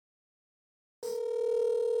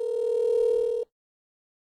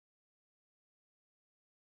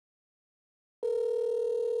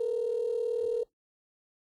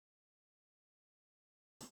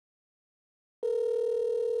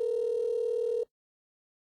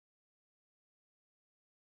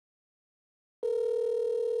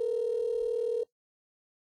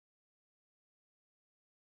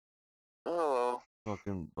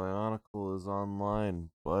Fucking Bionicle is online,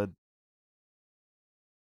 bud.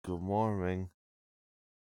 Good morning.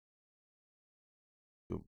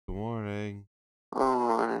 Good morning.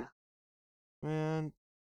 Oh, Man,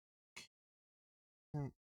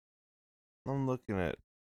 I'm looking at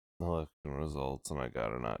election results and I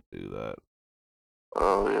gotta not do that.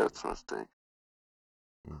 yeah, it's a mistake.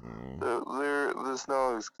 Mm-hmm. This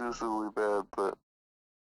not exclusively bad, but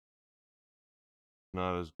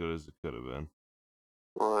Not as good as it could have been.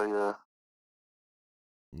 yeah.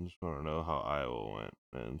 I just want to know how Iowa went,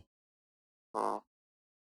 and Oh,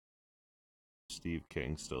 Steve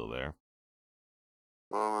King's still there.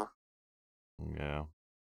 bummer. Yeah.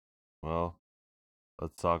 Well,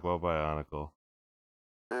 let's talk about Bionicle.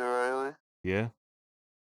 Hey Riley, Yeah?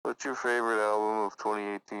 what's your favorite album of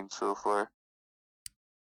 2018 so far?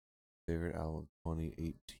 Favorite album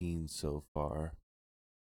 2018 so far.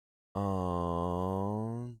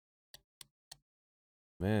 Um,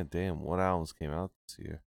 Man, damn, what albums came out this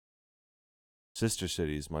year? Sister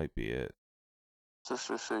Cities might be it.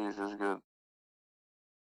 Sister Cities is good.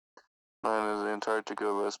 Mine is Antarctica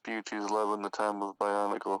Vespucci's Love in the Time of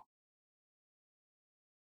Bionicle.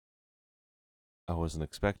 I wasn't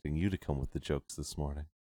expecting you to come with the jokes this morning.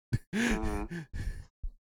 Mm-hmm.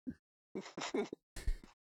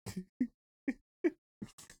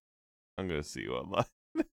 I'm gonna see you online.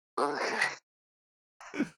 Okay.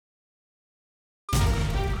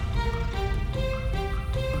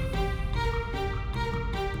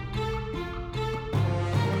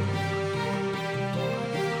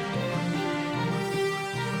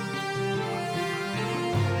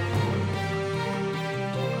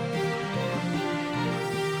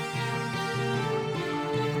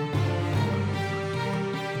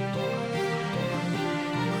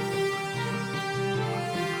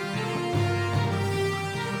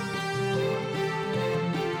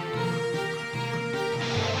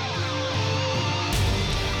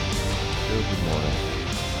 Good morning.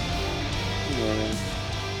 Good morning.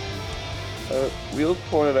 Wheels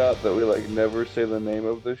pointed out that we never say the name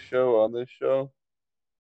of this show on this show.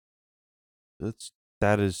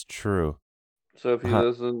 That is true. So if you Hi,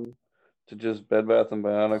 listen to just Bed Bath and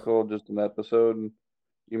Bionicle, just an episode,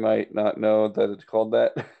 you might not know that it's called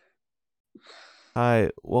that. hi,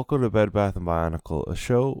 welcome to Bed Bath and Bionicle, a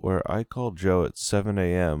show where I call Joe at 7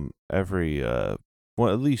 a.m. every at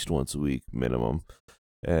least once a week minimum,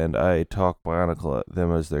 and I talk Bionicle at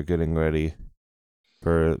them as they're getting ready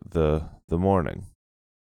for the morning.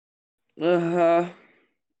 Uh-huh.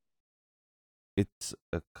 It's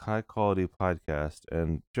a high quality podcast.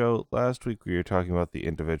 And Joe, last week we were talking about the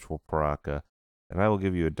individual Paraka, and I will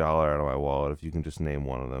give you $1 out of my wallet if you can just name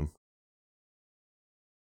one of them.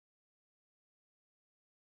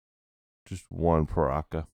 Just one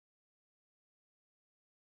Paraka.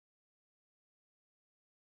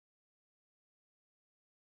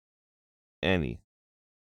 Any.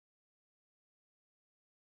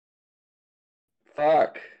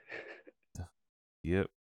 Fuck. Yep.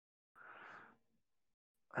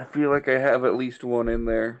 I feel like I have at least one in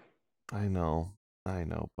there. I know,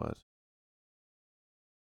 but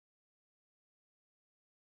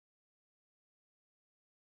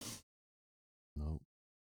no.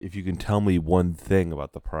 If you can tell me one thing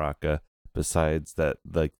about the Paraka besides that,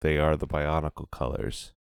 like, they are the Bionicle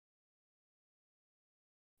colors.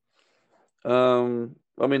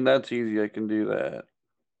 I mean, that's easy. I can do that.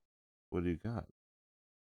 What do you got?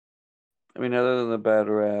 I mean, other than the bad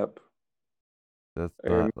rap, That's I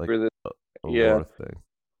not like remember that. a Yeah, lore thing.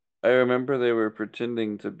 I remember they were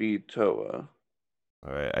pretending to be Toa.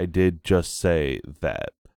 All right, I did just say that.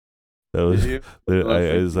 That Did was you?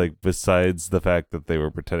 I was like, besides the fact that they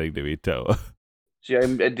were pretending to be Toa. See, I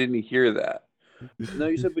didn't hear that. No,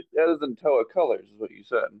 you said other than Toa colors is what you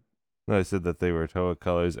said. No, I said that they were Toa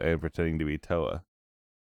colors and pretending to be Toa.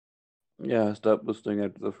 Yeah, I stopped listening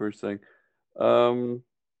after the first thing. Um,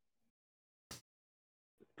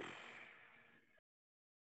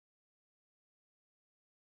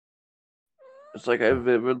 it's like I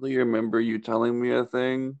vividly remember you telling me a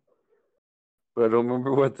thing, but I don't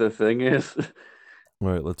remember what the thing is. All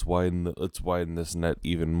right, let's widen this net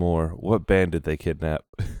even more. What band did they kidnap?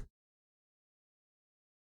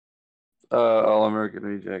 All American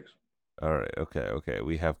Rejects. All right, okay.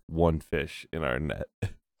 We have one fish in our net.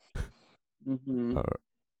 Mm-hmm. All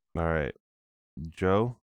right,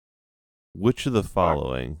 Joe. Which of the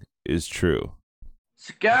following is true?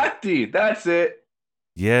 Scotty, that's it.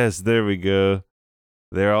 Yes, there we go.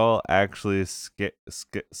 They're all actually Skakati.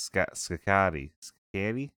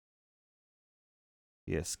 Skakati?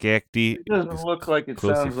 Yeah, Skakti. It doesn't look like it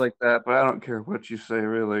Closely. sounds like that, but I don't care what you say,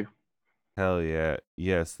 really. Hell yeah.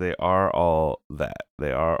 Yes, they are all that.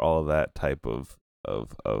 They are all that type of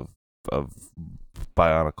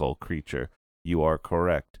bionicle creature. You are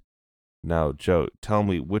correct. Now, Joe, tell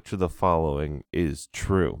me which of the following is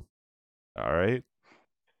true. All right?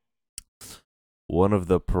 One of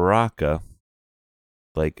the Paraka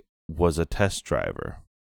was a test driver.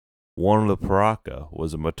 One of the Paraka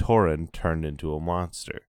was a Matoran turned into a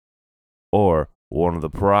monster. Or one of the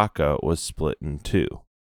Paraka was split in two.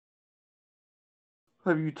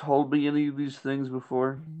 Have you told me any of these things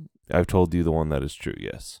before? I've told you the one that is true,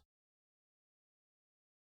 yes.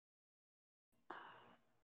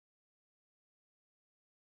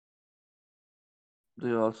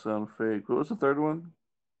 They all sound fake. What was the third one?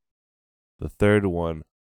 The third one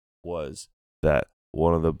was that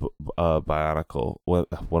one of the Bionicle, one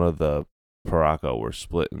of the Paraka were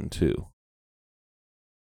split in two.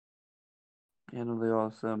 Yeah, no, they all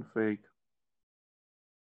sound fake.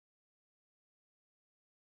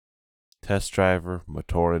 Test driver,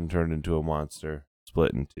 Matoran turned into a monster,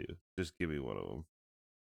 split in two. Just give me one of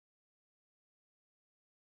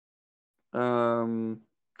them.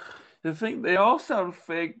 The thing, they all sound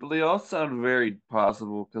fake, but they all sound very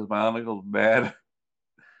possible because Bionicle's bad.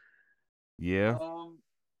 Yeah,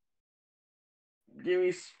 Give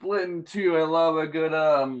me split in two. I love a good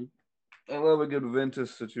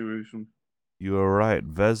Ventus situation. you are right.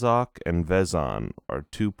 Vezok and Vezon are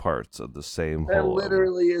two parts of the same That whole.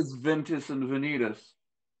 literally is Ventus and Vanitas.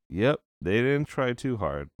 Yep, they didn't try too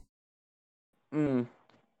hard. Mm.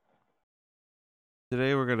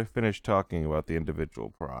 Today we're going to finish talking about the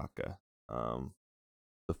individual Paraka.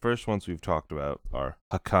 The first ones we've talked about are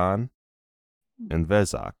Hakan and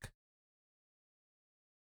Vezok.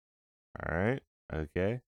 All right,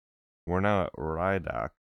 okay. We're now at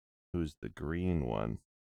Rydok, who's the green one.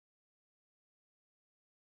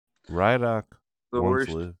 Rydok The once worst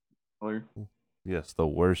lived. color. Yes, the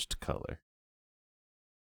worst color.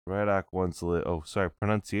 Rydok once lived. Oh, sorry,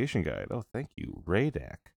 pronunciation guide. Oh, thank you,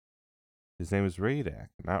 Raydak. His name is Raydak,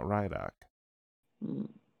 not Rydok. Mm.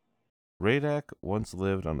 Raydak once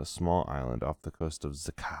lived on a small island off the coast of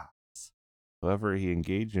Zakaz. However, he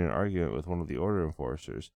engaged in an argument with one of the Order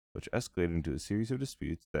enforcers, which escalated into a series of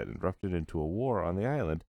disputes that erupted into a war on the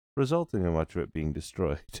island, resulting in much of it being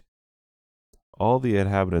destroyed. All the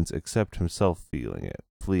inhabitants except himself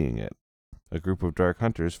fleeing it. A group of dark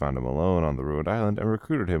hunters found him alone on the ruined island and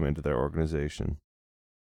recruited him into their organization.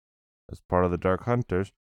 As part of the dark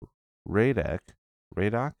hunters, Raydak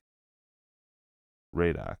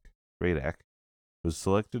was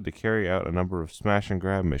selected to carry out a number of smash and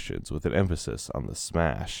grab missions with an emphasis on the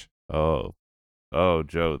smash. Oh,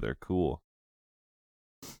 Joe, they're cool.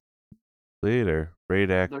 Later,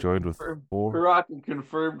 Raydak joined with four. Paraka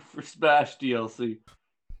confirmed for Smash DLC.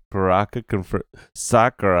 Paraka confirmed.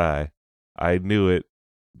 Sakurai. I knew it.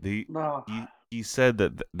 No. He said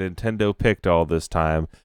that Nintendo picked all this time,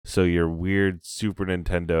 so your weird Super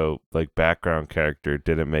Nintendo background character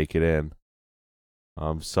didn't make it in.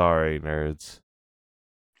 I'm sorry, nerds.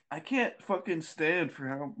 I can't fucking stand for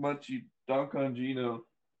how much you dunk on Gino.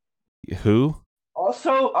 Who?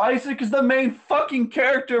 Also, Isaac is the main fucking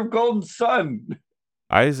character of Golden Sun.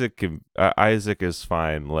 Isaac is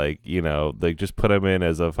fine. Just put him in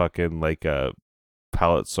as a fucking a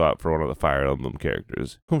palette swap for one of the Fire Emblem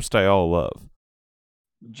characters, whomst I all love.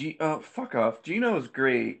 Fuck off. Gino is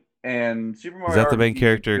great, and Super Mario. Is that the main RPG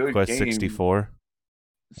character? Quest 64.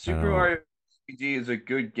 Super Mario RPG is a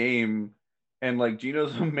good game, and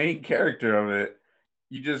Gino's the main character of it.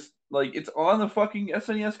 You just it's on the fucking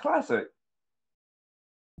SNES Classic.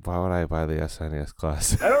 Why would I buy the SNES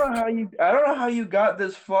Classic? I don't know how you got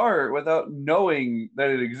this far without knowing that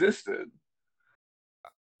it existed.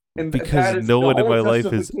 And because no one in my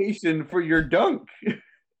life is for your dunk.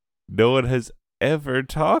 No one has ever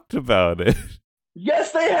talked about it.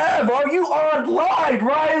 Yes, they have. Are you online,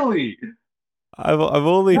 Riley? I've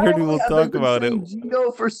only heard people talk about it. Gino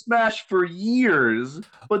for Smash for years,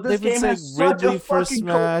 but this game has such a fucking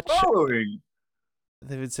cult following.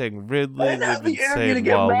 They've been saying Ridley. They've been saying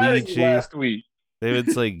Waluigi last week. They've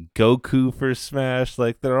been saying Goku for Smash.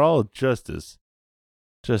 They're all just as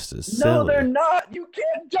silly. No, they're not. You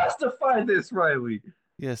can't justify this, Riley.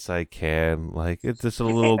 Yes, I can. It's just a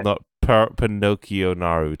little Pinocchio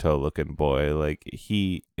Naruto looking boy.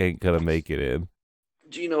 He ain't gonna make it in.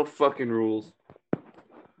 Gino fucking rules.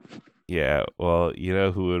 Yeah, well, you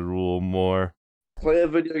know who would rule more? Play a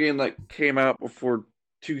video game that came out before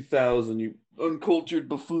 2000, you uncultured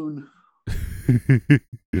buffoon.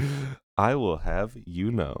 I will have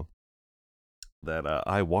you know that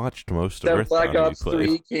I watched most of that Earthbound. Black Ops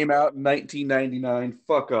 3 came out in 1999.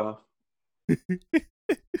 Fuck off.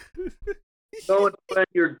 No one's playing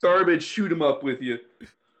your garbage shoot 'em up with you.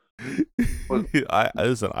 I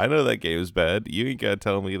listen. I know that game is bad. You ain't gotta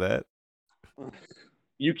tell me that.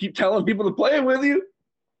 You keep telling people to play it with you.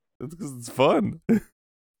 That's because it's fun.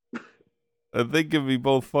 I think it can be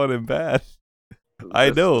both fun and bad.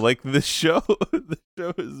 I know, like this show. The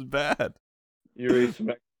show is bad. You raised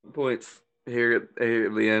some points here at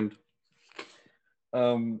the end.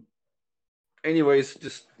 Anyways,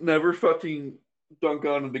 just never fucking dunk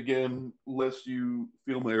on it again, lest you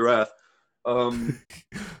feel my wrath.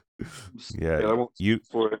 Yeah, I won't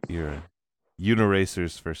for it. you're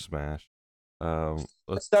Uniracers for Smash. Let's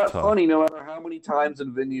It's not talk. funny, no matter how many times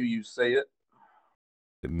in venue you say it.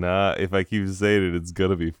 Nah, if I keep saying it, it's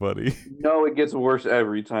gonna be funny. No, it gets worse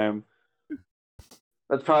every time.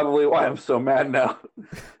 That's probably why I'm so mad now.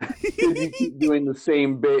 You keep doing the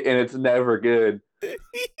same bit and it's never good.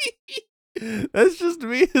 That's just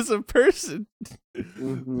me as a person.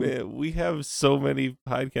 Mm-hmm. Man, we have so many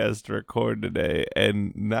podcasts to record today,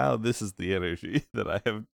 and now this is the energy that I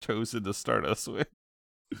have chosen to start us with.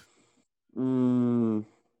 No,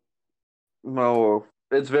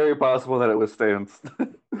 it's very possible that it withstands.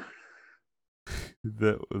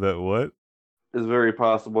 That what? It's very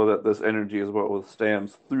possible that this energy is what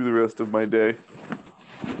withstands through the rest of my day.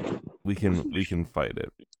 We can fight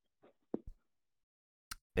it.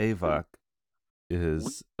 Avok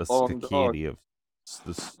is a Skakadi of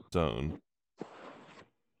the stone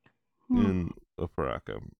in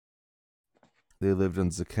Aparaka. They lived in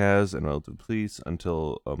Zakaz and Relative Police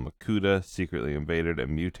until Makuta secretly invaded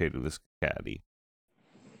and mutated the Skakadi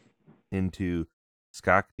into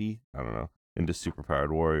Skakdi, I don't know, into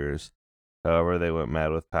superpowered warriors. However, they went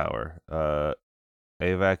mad with power.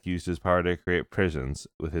 Avak used his power to create prisons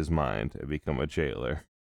with his mind and become a jailer.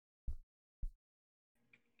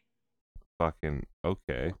 Fucking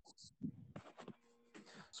okay.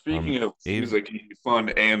 Speaking of music, can be fun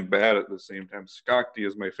and bad at the same time. Skakdi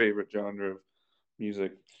is my favorite genre of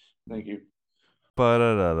music. Thank you.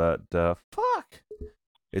 Fuck.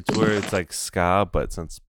 It's where it's like ska, but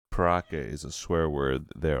since Paraka is a swear word,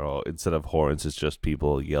 they're all instead of horns, it's just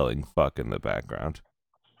people yelling "fuck" in the background.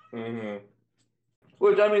 Mm-hmm.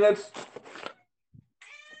 Which I mean, that's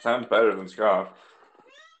sounds better than ska.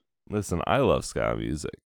 Listen, I love ska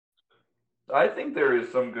music. I think there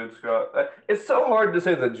is some good ska. It's so hard to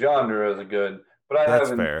say the genre is good, but I That's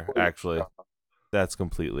haven't. fair, actually. That's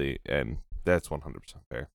completely and that's 100%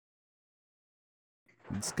 fair.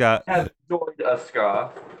 Ska. Have enjoyed a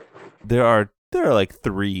ska. There are like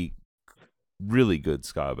 3 really good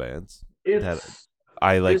ska bands that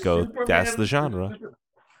I like. Go. Superman, that's the genre.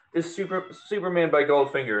 Is Superman by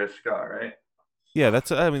Goldfinger is ska, right? Yeah,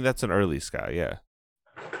 that's. I mean, that's an early ska. Yeah.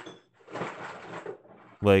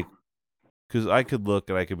 Like, because I could look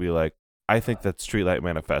and I could be like, I think that Streetlight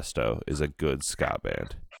Manifesto is a good ska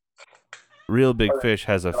band. Real Big Fish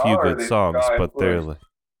has a few good songs, but they're like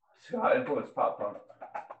ska influenced pop punk.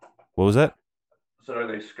 What was that? So are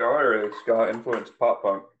they ska or are they ska influenced pop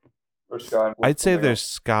punk? Or ska I'd say they're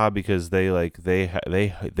ska because they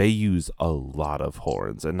use a lot of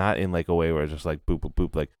horns and not in like a way where it's just like boop boop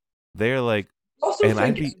boop. Like they're like. I also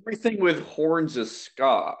think everything with horns is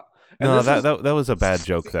ska. No, that was a bad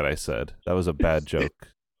joke that I said. That was a bad joke.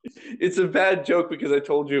 It's a bad joke because I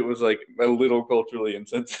told you it was like a little culturally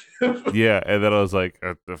insensitive. Yeah, and then I was like,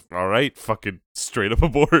 all right, fucking straight up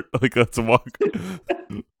abort. Like, let's walk.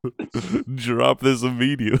 Drop this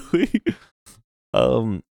immediately.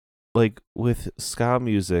 Like with ska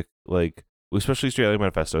music, like especially Streetlight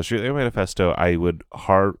Manifesto. Streetlight Manifesto, I would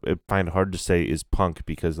find hard to say is punk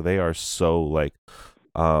because they are so like,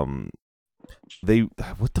 they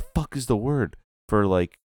what the fuck is the word for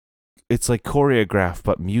like? It's like choreograph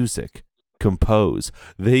but music. Compose.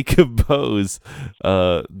 They compose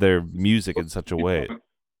their music in such a way.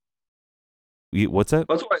 What's that?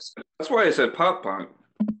 That's why I said pop punk.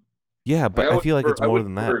 Yeah, but I feel like it's more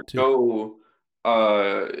than that too.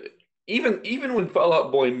 Even when Fall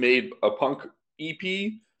Out Boy made a punk EP,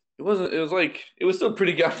 it was still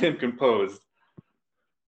pretty goddamn composed.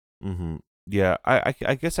 Mm-hmm. Yeah, I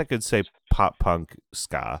guess I could say pop punk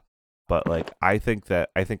ska, but like I think that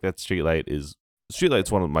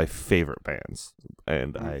Streetlight's one of my favorite bands,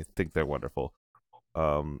 and I think they're wonderful.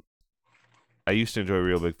 I used to enjoy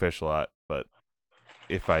Real Big Fish a lot, but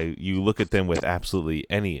if you look at them with absolutely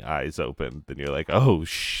any eyes open, then you're like, oh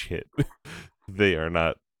shit, they are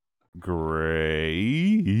not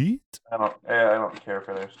great. I don't care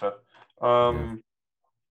for their stuff.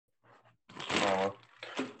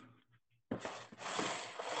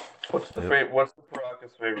 What's the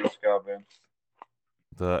Paraka's favorite ska band?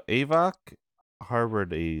 The Avok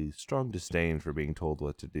harbored a strong disdain for being told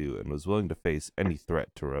what to do and was willing to face any threat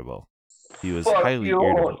to rebel. He was Fuck, highly you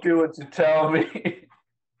irritable. won't do it to tell me.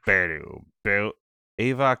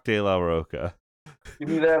 Avok de la Roca. Give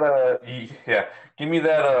me that, yeah. Give me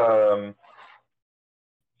that,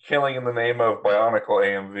 Killing in the Name of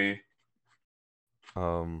Bionicle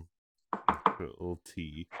AMV.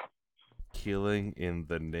 T. Killing in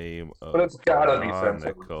the Name of But it's gotta be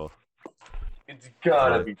Bionicle. It's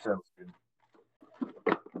gotta be sensitive.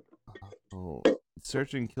 Oh,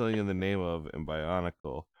 searching Killing in the Name of and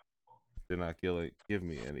Bionicle did not give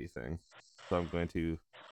me anything. So I'm going to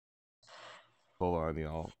hold on,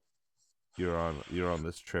 y'all. You're on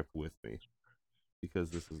this trip with me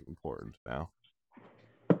because this is important now.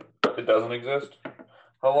 It doesn't exist.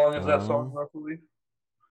 How long is that song roughly?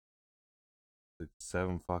 Like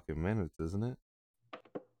 7 fucking minutes, isn't it?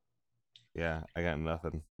 Yeah, I got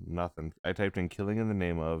nothing. Nothing. I typed in Killing in the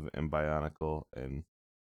Name of and Bionicle and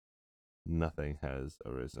nothing has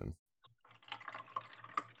arisen.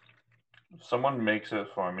 If someone makes it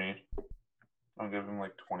for me, I'll give them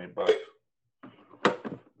like $20.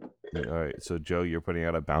 All right, so Joe, you're putting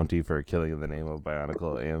out a bounty for Killing in the Name of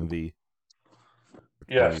Bionicle AMV. $20.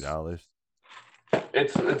 Yes.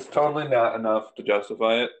 It's totally not enough to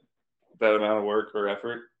justify it. That amount of work or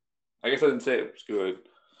effort. I guess I didn't say it was good.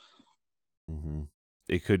 Mm-hmm.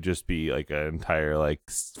 It could just be like an entire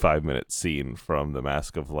 5-minute scene from The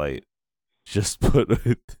Mask of Light. Just put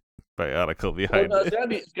Bionicle behind it.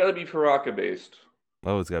 It's gotta be Paraka based.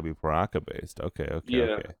 Oh, it's gotta be Paraka based. Okay.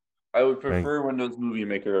 Okay. I would prefer Windows Movie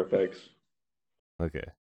Maker effects. Okay.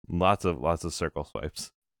 Lots of circle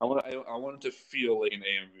swipes. I want it to feel like an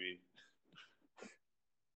AMV.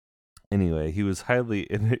 Anyway, he was highly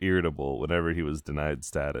irritable whenever he was denied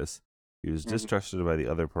status. He was distrusted by the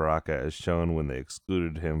other Paraka, as shown when they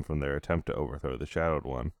excluded him from their attempt to overthrow the Shadowed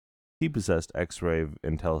One. He possessed X-ray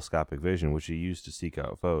and telescopic vision, which he used to seek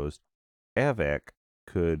out foes. Avak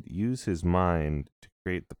could use his mind to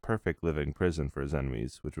create the perfect living prison for his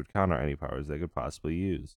enemies, which would counter any powers they could possibly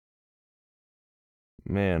use.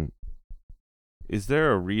 Man, is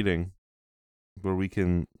there a reading where we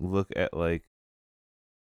can look at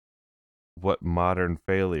what modern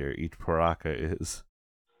failure each Paraka is?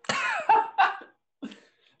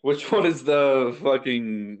 Which one is the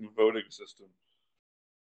fucking voting system?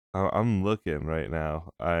 I'm looking right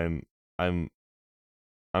now. I'm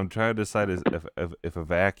trying to decide if a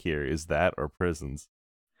vac here is that or prisons.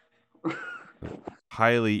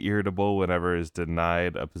 Highly irritable whenever is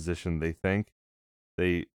denied a position they think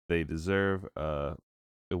they deserve.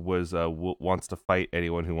 It was wants to fight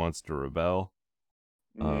anyone who wants to rebel.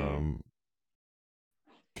 Can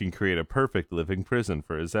create a perfect living prison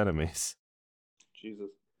for his enemies. Jesus.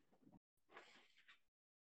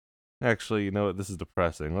 Actually, you know what? This is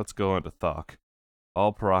depressing. Let's go on to Thok.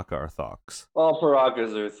 All Paraka are Thoks. All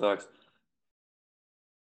Parakas are Thoks.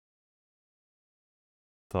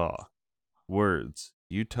 Thok. Words.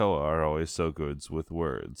 You Toa are always so good with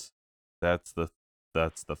words. That's the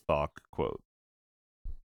Thok quote.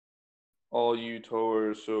 All you Toa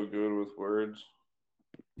are so good with words.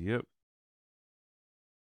 Yep.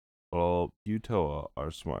 All you Toa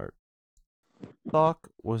are smart.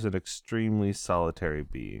 Thok was an extremely solitary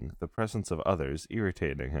being, the presence of others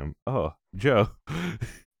irritating him. Oh, Joe.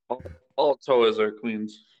 all Toas are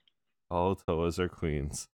queens. All Toas are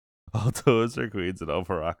queens. All Toas are queens and all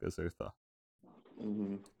Parakas are Thok.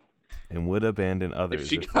 And would abandon others. If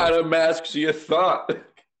she got a mask, she a thought.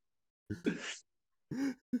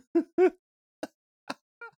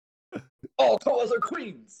 All Toas are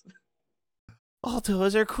queens. All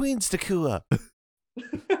Toas are queens, Takua.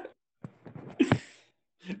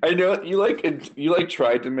 I know you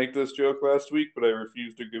tried to make this joke last week, but I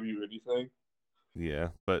refused to give you anything. Yeah,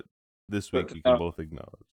 but this week you can both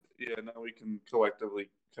acknowledge. Yeah, now we can collectively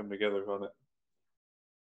come together on it.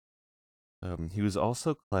 He was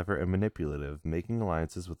also clever and manipulative, making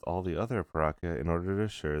alliances with all the other Paraka in order to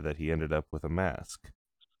assure that he ended up with a mask.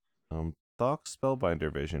 Thok's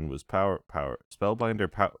Spellbinder vision was power.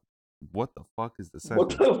 Spellbinder power. What the fuck is the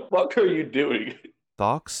sentence? What the fuck are you doing?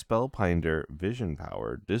 Thok's Spellbinder vision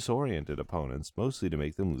power disoriented opponents, mostly to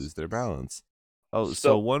make them lose their balance. Oh,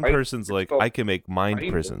 so one person's like, I can make mind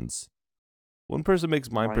prisons. One person makes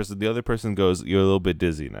mind prison, the other person goes, you're a little bit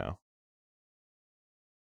dizzy now.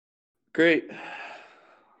 Great.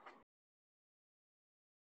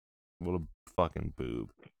 What a fucking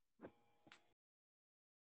boob.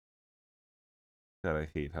 God, I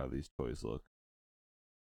hate how these toys look.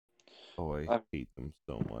 Oh, I hate them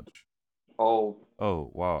so much. Oh,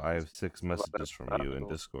 wow, I have 6 messages from you in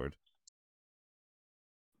Discord.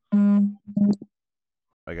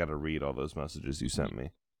 I gotta read all those messages you sent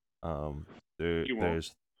me. You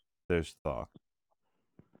won't. There's Thok.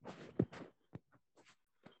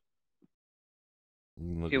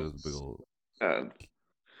 Look He at this big looks old. sad.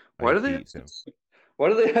 I Why do they have hate him. Why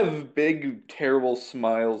do they have big, terrible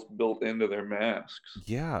smiles built into their masks?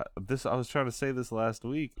 Yeah, I was trying to say this last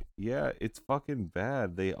week. Yeah, it's fucking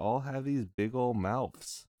bad. They all have these big old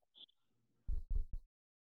mouths.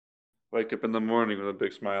 Wake up in the morning with a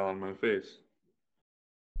big smile on my face.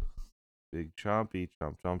 Big chompy,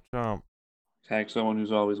 chomp, chomp, chomp. Tag someone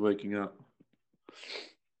who's always waking up.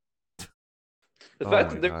 The Oh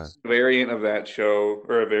fact my that god. there's a variant of that show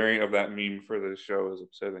or a variant of that meme for this show is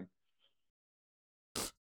upsetting.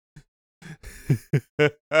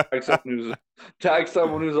 Tag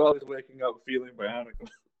someone who's always waking up feeling bionic.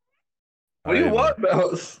 What do you want,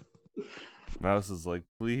 Mouse? Mouse is like,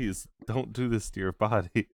 please don't do this to your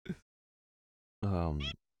body.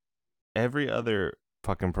 Every other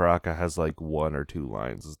fucking Paraka has like 1 or 2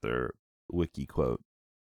 lines as their wiki quote.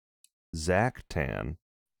 Zach Tan.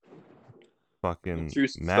 Fucking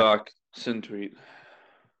Intrusive Matt. Thok. Sin tweet.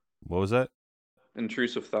 What was that?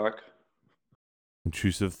 Intrusive Thok.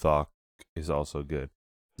 Intrusive Thok is also good.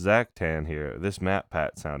 Zach Tan here, this Matt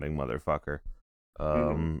Pat sounding motherfucker,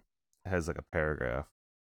 has like a paragraph.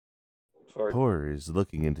 Fart. Horror is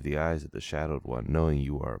looking into the eyes of the shadowed one, knowing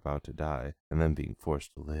you are about to die, and then being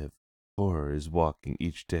forced to live. Horror is walking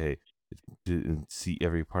each day to see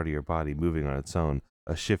every part of your body moving on its own,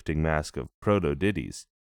 a shifting mask of proto-ditties,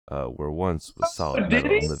 where once was solid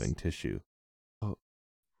metal and living tissue.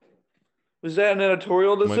 Was that an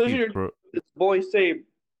editorial Might be decision? Or did this boy say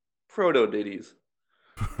proto ditties?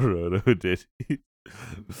 Proto-ditty.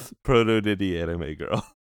 Proto-ditty anime girl.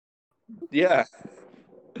 Yeah.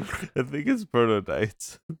 I think it's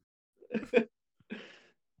prototypes.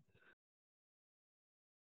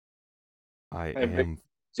 I am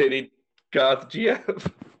titty goth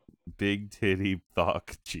GF. Big titty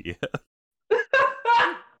Thok GF.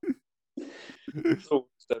 It's the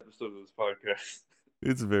worst episode of this podcast.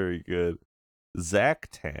 It's very good. Zach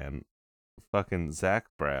Tan, fucking Zach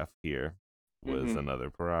Braff here was another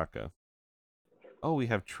Paraka. Oh, we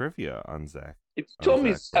have trivia on Zach. If you told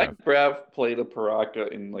me Zach Braff played a Paraka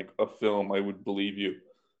in like a film, I would believe you.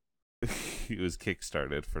 He was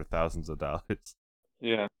kickstarted for thousands of dollars.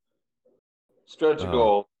 Yeah. Stretch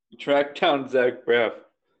goal. Track down Zach Braff.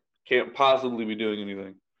 Can't possibly be doing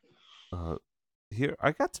anything. Here,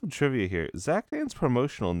 I got some trivia here. Zach Tan's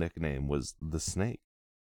promotional nickname was the Snake.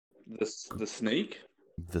 The Snake?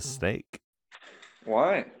 The Snake.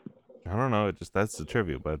 Why? I don't know. That's the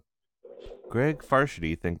trivia, but Greg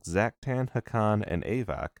Farshidi thinks Zach Tan, Hakan, and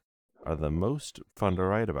Avak are the most fun to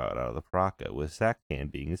write about out of the Paraka, with Zach Tan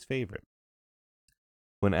being his favorite.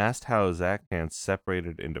 When asked how Zach Tan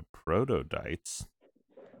separated into protodytes,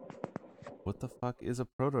 what the fuck is a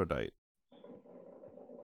protodite?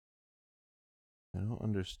 I don't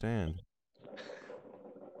understand.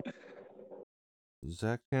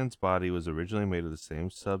 Zach Tan's body was originally made of the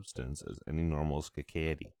same substance as any normal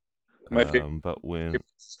Skakadi. But when...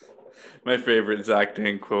 My favorite Zach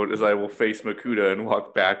Tan quote is, "I will face Makuta and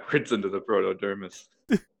walk backwards into the protodermis."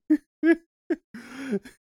 Cut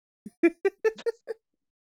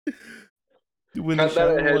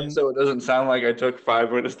that ahead so it doesn't sound like I took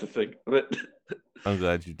 5 minutes to think of it. I'm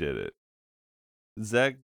glad you did it.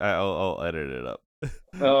 Zach, I'll edit it up.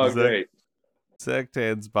 Oh, great. Zach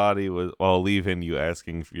Tan's body was... Well, I'll leave in you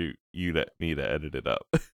asking for me to edit it up.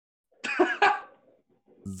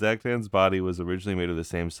 Zach Tan's body was originally made of the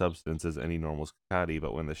same substance as any normal Skakadi,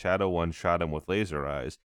 but when the Shadow One shot him with laser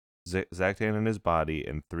eyes, Zach Tan and his body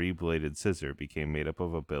and 3-bladed scissor became made up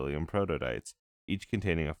of 1 billion protodytes, each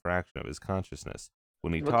containing a fraction of his consciousness.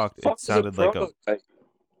 When he talked, it sounded like a...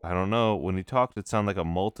 I don't know. When he talked, it sounded like a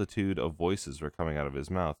multitude of voices were coming out of his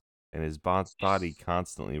mouth, and his body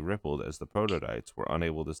constantly rippled as the protodytes were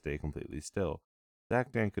unable to stay completely still.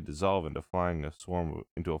 Zach Tan could dissolve into a flying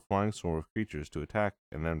swarm of creatures to attack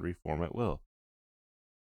and then reform at will.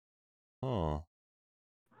 Oh.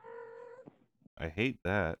 I hate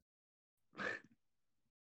that.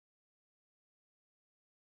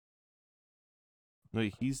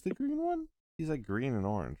 Wait, he's the green one? He's like green and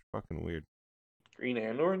orange. Fucking weird. Green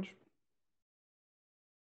and orange?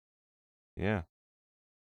 Yeah.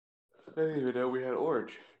 I didn't even know we had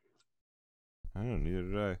orange. I don't, neither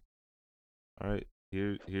did I. Alright,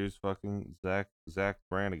 here's fucking Zach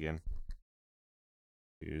Brannigan.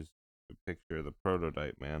 Here's a picture of the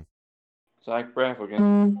prototype, man. Zach Braff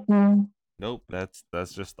again. Nope, that's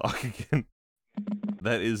just Thok again.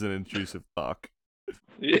 That is an intrusive Thok.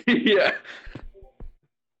 Yeah.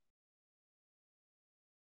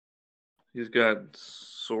 He's got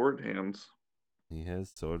sword hands. He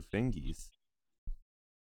has sword fingies.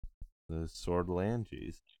 The sword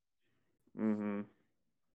langies. Mm-hmm.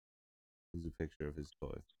 Here's a picture of his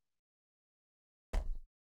toy.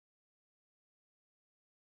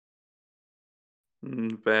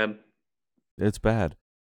 Bad. It's bad.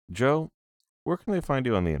 Joe, where can they find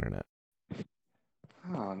you on the internet?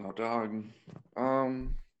 Oh, no, dog.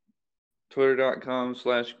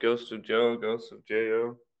 Twitter.com/ghostofjoe,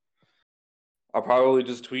 ghostofjo. I'll probably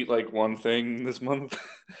just tweet like one thing this month.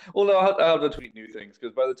 Well, no, I'll have to tweet new things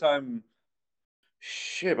because by the time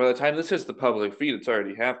this hits the public feed, it's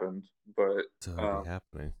already happened. But It's already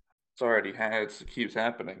happening. it's already had. It keeps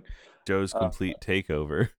happening. Joe's complete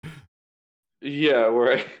takeover. Yeah,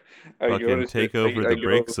 where I go Fucking to take over I the go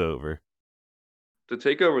breaks over. to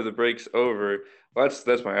take over the breaks over. That's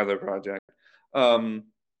my other project. Um,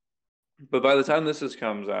 but by the time this house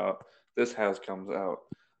comes out,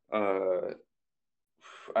 uh,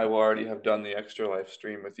 I will already have done the extra life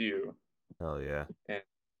stream with you. Hell yeah. And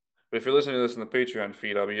but if you're listening to this in the Patreon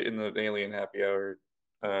feed, I'll be in the Alien Happy Hour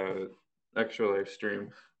extra life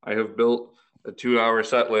stream. I have built a 2 hour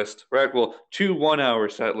set list, right? Well, 2 1 hour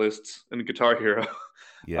set lists in Guitar Hero.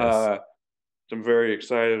 Yes. Which I'm very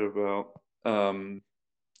excited about. And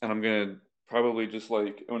I'm gonna probably just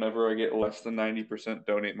like whenever I get less than 90%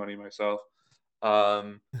 donate money myself.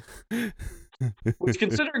 Which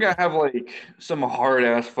considering I have like some hard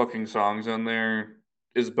ass fucking songs on there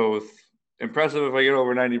is both impressive if I get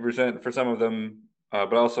over 90% for some of them,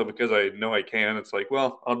 but also because I know I can, it's like,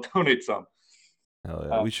 well, I'll donate some. Hell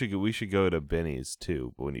yeah. We should go to Benny's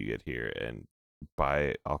too when you get here and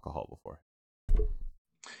buy alcohol before.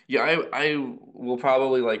 Yeah, I will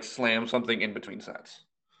probably like slam something in between sets.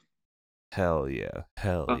 Hell yeah.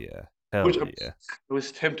 Hell Uh, yeah. which Hell yeah. I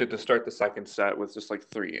was tempted to start the second set with just like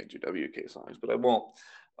 3 NGWK songs, but I won't.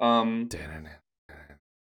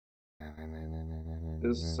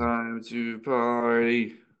 It's time to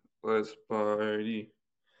party. Let's party.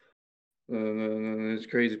 It's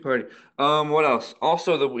crazy party. What else?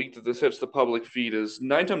 Also, the week that this hits the public feed is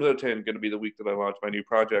 9 times out of 10 going to be the week that I launch my new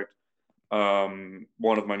project. One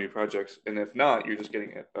of my new projects, and if not, you're just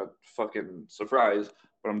getting a fucking surprise.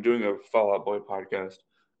 But I'm doing a Fall Out Boy podcast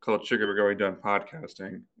called Sugar We're Going Down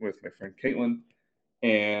Podcasting with my friend Caitlin,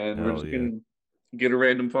 and we're Hell just yeah. gonna get a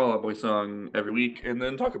random Fall Out Boy song every week and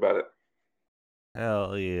then talk about it.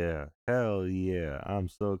 Hell yeah. Hell yeah. I'm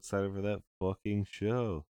so excited for that fucking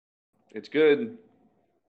show. It's good.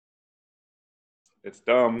 It's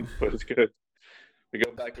dumb, but it's good. We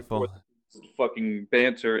go back and forth, fucking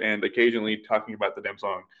banter, and occasionally talking about the damn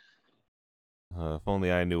song. If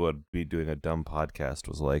only I knew what be doing a dumb podcast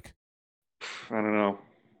was like. I don't know.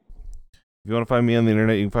 If you want to find me on the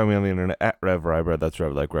internet, you can find me on the internet at Rev Rybread. That's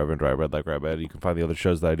Rev like Reverend, Rybread like Rybread. You can find the other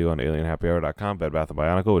shows that I do on AlienHappyHour.com, Bed Bath &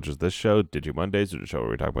 Bionicle, which is this show, Digimondays, which is a show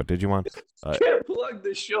where we talk about Digimon. Can't plug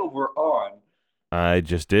the show we're on. I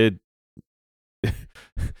just did.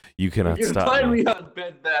 You cannot you can stop find me. me on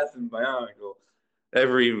Bed Bath & Bionicle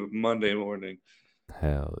every Monday morning.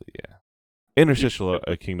 Hell yeah. Interstitial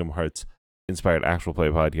Kingdom Hearts inspired actual play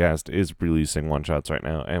podcast is releasing one shots right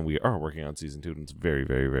now, and we are working on season 2, and it's very,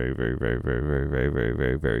 very, very, very, very, very, very, very, very,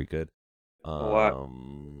 very, very good. A lot.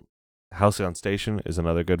 Halcyon Station is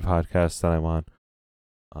another good podcast that I'm on.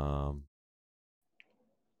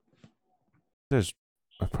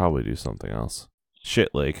 I'll probably do something else.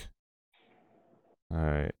 Shit Lake.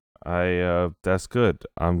 Alright. That's good.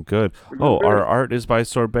 I'm good. Oh, our art is by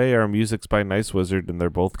Sorbet, our music's by Nice Wizard, and they're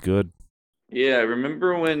both good. Yeah,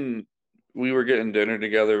 remember when we were getting dinner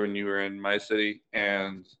together when you were in my city,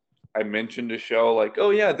 and I mentioned a show like,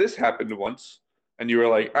 oh yeah, this happened once, and you were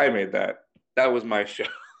like, I made that. That was my show.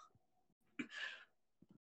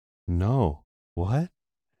 No. What?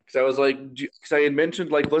 Because I was like, because I had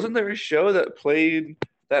mentioned like, wasn't there a show that played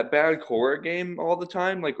that bad horror game all the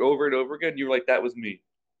time, like over and over again? You were like, that was me.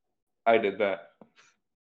 I did that.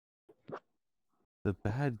 The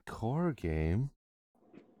bad core game?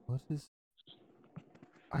 What is...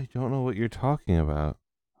 I don't know what you're talking about.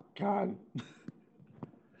 God.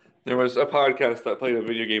 There was a podcast that played a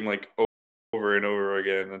video game like over and over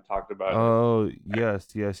again and talked about it. Oh, yes.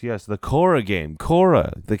 The Korra game.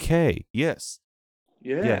 Korra, the K. Yes.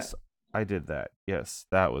 Yeah. Yes, I did that. Yes,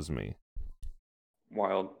 that was me.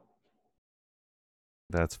 Wild.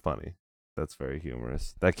 That's funny. That's very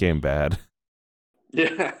humorous. That game bad.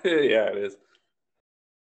 Yeah, yeah, it is.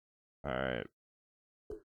 All right.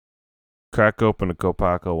 Crack open a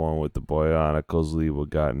Kopaka one with the Bionicles. Lewa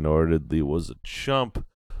got Norded. Lewa's a chump.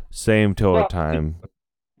 Same Toa time.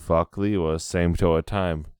 Fuck Lewa. Same Toa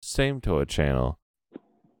time. Same Toa channel.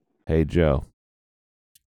 Hey, Joe.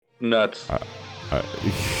 Nuts.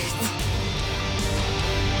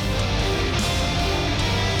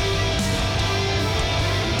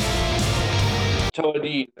 Toe a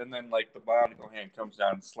D, and then like the bionicle hand comes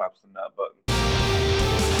down and slaps the nut button.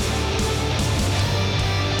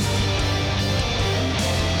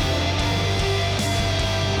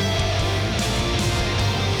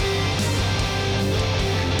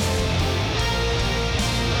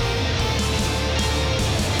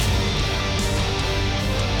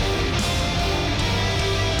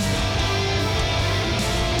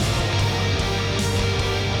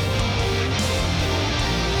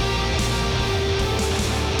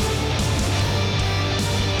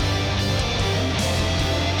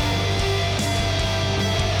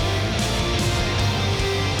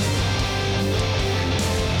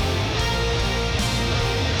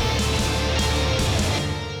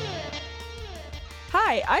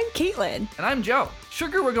 Hi, I'm Caitlin. And I'm Joe.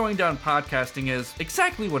 Sugar We're Going Down Podcasting is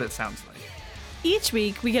exactly what it sounds like. Each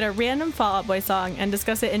week, we get a random Fall Out Boy song and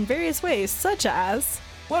discuss it in various ways, such as...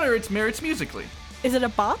 What are its merits musically? Is it a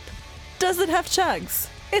bop? Does it have chugs?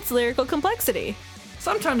 Its lyrical complexity.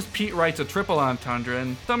 Sometimes Pete writes a triple entendre,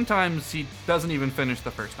 and sometimes he doesn't even finish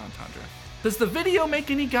the first entendre. Does the video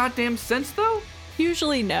make any goddamn sense, though?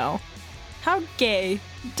 Usually no. How gay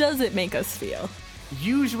does it make us feel?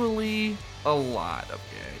 Usually a lot of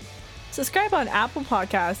gay. Subscribe on Apple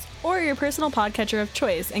Podcasts or your personal podcatcher of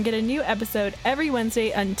choice and get a new episode every Wednesday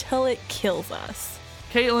until it kills us.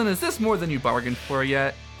 Caitlin, is this more than you bargained for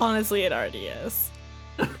yet? Honestly, it already is.